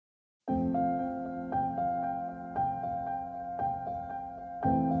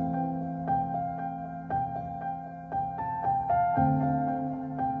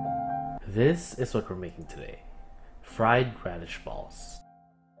This is what we're making today. Fried radish balls.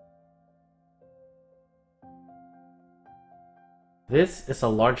 This is a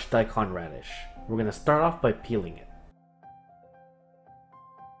large daikon radish. We're going to start off by peeling it.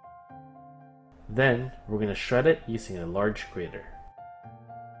 Then we're going to shred it using a large grater.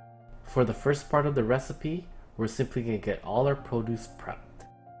 For the first part of the recipe, we're simply going to get all our produce prepped.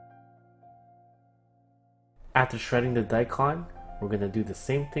 After shredding the daikon, we're going to do the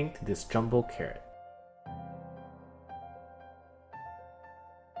same thing to this jumbo carrot.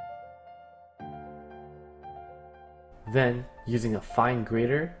 Then, using a fine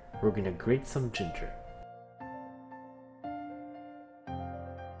grater, we're going to grate some ginger.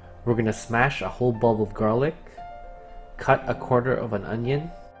 We're going to smash a whole bulb of garlic, cut a quarter of an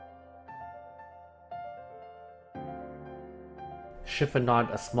onion,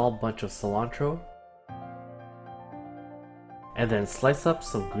 chiffonade a small bunch of cilantro, and then slice up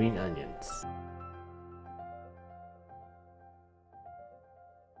some green onions.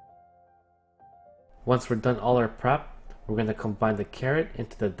 Once we're done all our prep, we're going to combine the carrot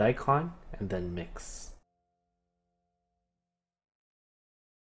into the daikon and then mix.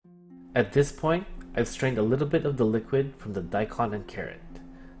 At this point, I've strained a little bit of the liquid from the daikon and carrot.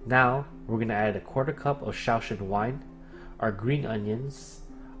 Now, we're going to add a quarter cup of Shaoxing wine, our green onions,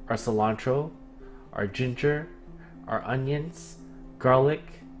 our cilantro, our ginger, our onions,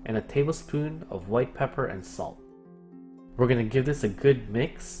 garlic, and a tablespoon of white pepper and salt. We're going to give this a good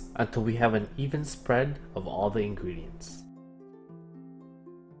mix until we have an even spread of all the ingredients.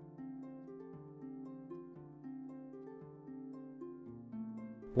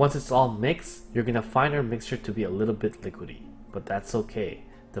 Once it's all mixed, you're going to find our mixture to be a little bit liquidy, but that's okay.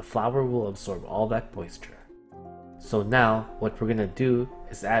 The flour will absorb all that moisture. So now, what we're going to do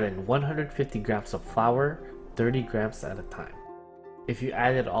is add in 150 grams of flour, 30 grams at a time. If you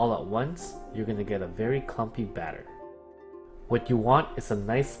add it all at once, you're going to get a very clumpy batter. What you want is a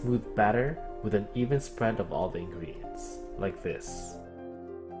nice smooth batter with an even spread of all the ingredients, like this.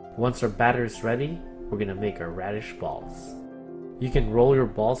 Once our batter is ready, we're going to make our radish balls. You can roll your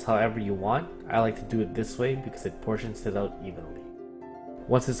balls however you want. I like to do it this way because it portions it out evenly.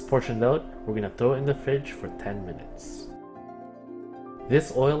 Once it's portioned out, we're going to throw it in the fridge for 10 minutes.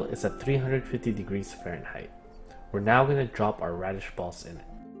 This oil is at 350 degrees Fahrenheit. We're now going to drop our radish balls in it.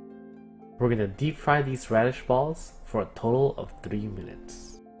 We're going to deep fry these radish balls for a total of 3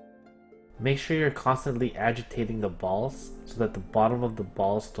 minutes. Make sure you're constantly agitating the balls so that the bottom of the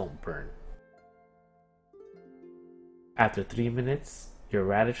balls don't burn. After 3 minutes, your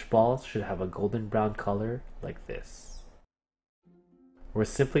radish balls should have a golden brown color like this. We're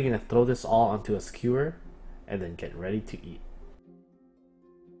simply going to throw this all onto a skewer and then get ready to eat.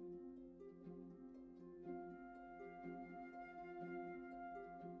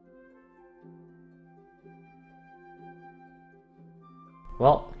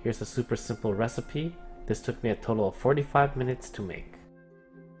 Well, here's a super simple recipe. This took me a total of 45 minutes to make.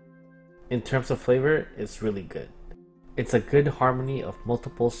 In terms of flavor, it's really good. It's a good harmony of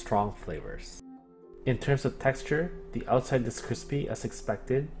multiple strong flavors. In terms of texture, the outside is crispy as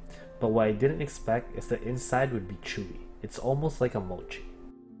expected, but what I didn't expect is the inside would be chewy. It's almost like a mochi.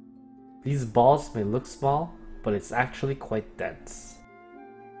 These balls may look small, but it's actually quite dense.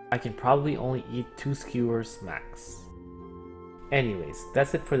 I can probably only eat 2 skewers max. Anyways,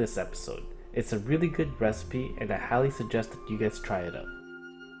 that's it for this episode. It's a really good recipe and I highly suggest that you guys try it out.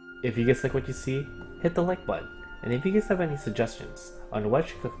 If you guys like what you see, hit the like button. And if you guys have any suggestions on what I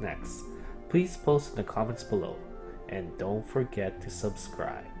should cook next, please post in the comments below. And don't forget to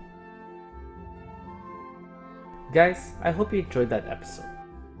subscribe. Guys, I hope you enjoyed that episode.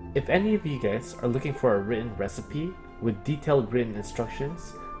 If any of you guys are looking for a written recipe with detailed written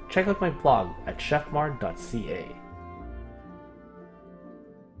instructions, check out my blog at chefmar.ca.